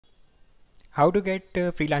How to get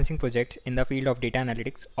freelancing projects in the field of data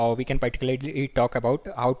analytics, or we can particularly talk about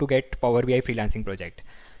how to get Power BI freelancing project.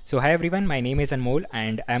 So hi everyone, my name is Anmol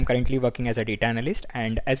and I am currently working as a data analyst,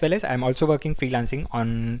 and as well as I am also working freelancing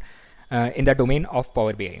on in the domain of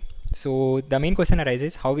Power BI. So the main question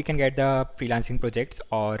arises how we can get the freelancing projects,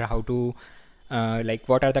 or how to like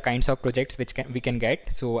what are the kinds of projects which we can get.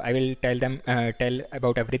 So I will tell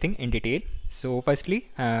about everything in detail. So firstly,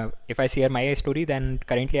 if I share my story, then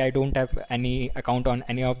currently I don't have any account on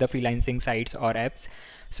any of the freelancing sites or apps.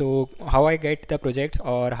 So how I get the projects,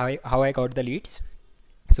 or how I got the leads.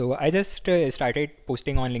 So I just started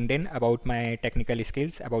posting on LinkedIn about my technical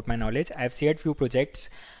skills, about my knowledge. I've shared few projects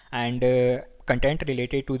and content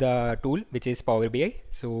related to the tool, which is Power BI.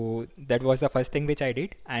 So that was the first thing which I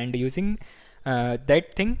did, and using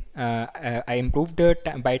that thing I improved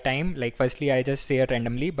by time. Like firstly I just share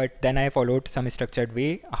randomly, but then I followed some structured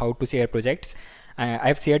way how to share projects.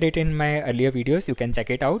 I've shared it in my earlier videos, you can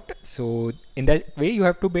check it out. So in that way you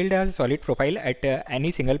have to build a solid profile at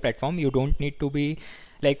any single platform. You don't need to be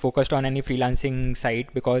like focused on any freelancing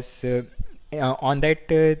site, because on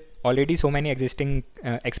that already so many existing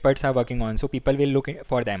experts are working on, so people will look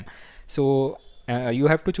for them. So you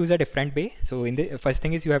have to choose a different way. So in the first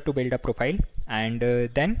thing is you have to build a profile, and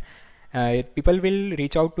then people will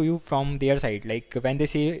reach out to you from their side. Like when they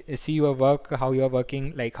see your work, how you are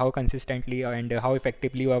working, like how consistently and how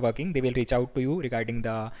effectively you are working, they will reach out to you regarding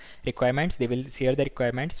the requirements. They will share the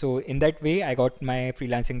requirements. So in that way I got my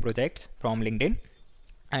freelancing projects from LinkedIn.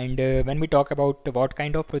 And when we talk about what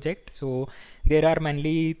kind of project, so there are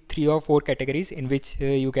mainly 3 or 4 categories in which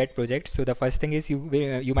you get projects. So the first thing is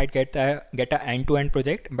you might get a end-to-end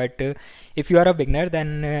project, but if you are a beginner,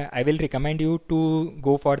 then I will recommend you to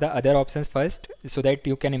go for the other options first, so that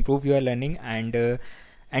you can improve your learning. And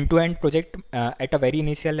end-to-end project at a very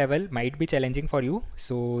initial level might be challenging for you.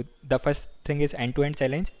 So the first thing is end-to-end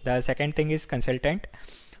challenge. The second thing is consultant.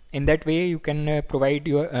 In that way you can provide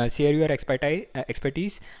your share your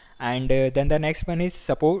expertise. And then the next one is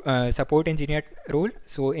support engineer role.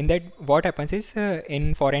 So in that what happens is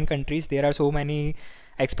in foreign countries there are so many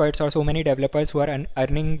experts or so many developers who are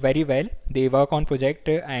earning very well. They work on project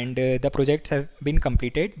and the projects have been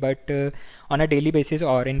completed, but on a daily basis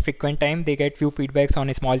or in frequent time they get few feedbacks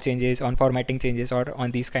on small changes, on formatting changes, or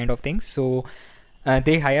on these kind of things. So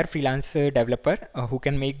they hire freelance developer who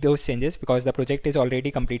can make those changes, because the project is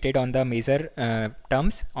already completed on the major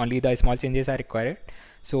terms, only the small changes are required.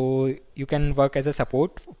 So you can work as a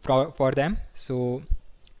support for them. So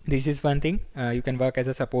this is one thing, you can work as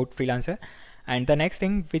a support freelancer. And the next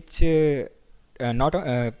thing, which not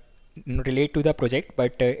relate to the project,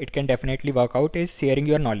 but it can definitely work out, is sharing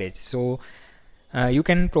your knowledge. So you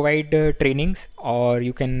can provide trainings, or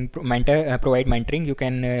you can provide mentoring. You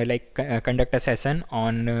can conduct a session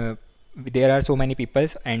on there are so many people,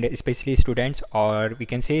 and especially students, or we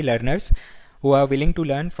can say learners, who are willing to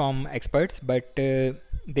learn from experts, but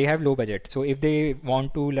they have low budget. So if they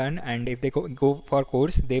want to learn, and if they go for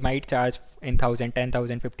course, they might charge in 1,000,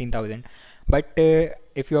 10,000, 15,000. But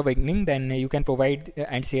if you are beginning, then you can provide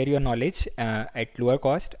and share your knowledge at lower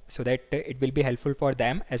cost, so that it will be helpful for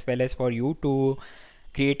them as well as for you to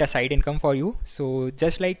create a side income for you. So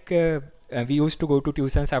just like we used to go to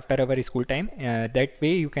tuitions after our school time, that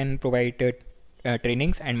way you can provide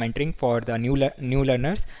trainings and mentoring for the new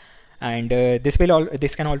learners. And this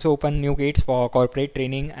can also open new gates for corporate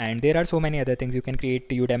training, and there are so many other things. You can create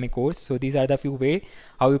Udemy course. So these are the few way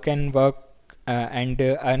how you can work and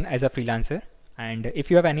earn as a freelancer. And if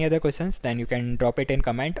you have any other questions, then you can drop it in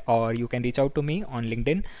comment, or you can reach out to me on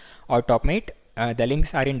LinkedIn or Topmate. The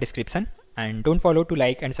links are in description, and don't forget to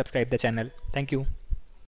like and subscribe the channel. Thank you.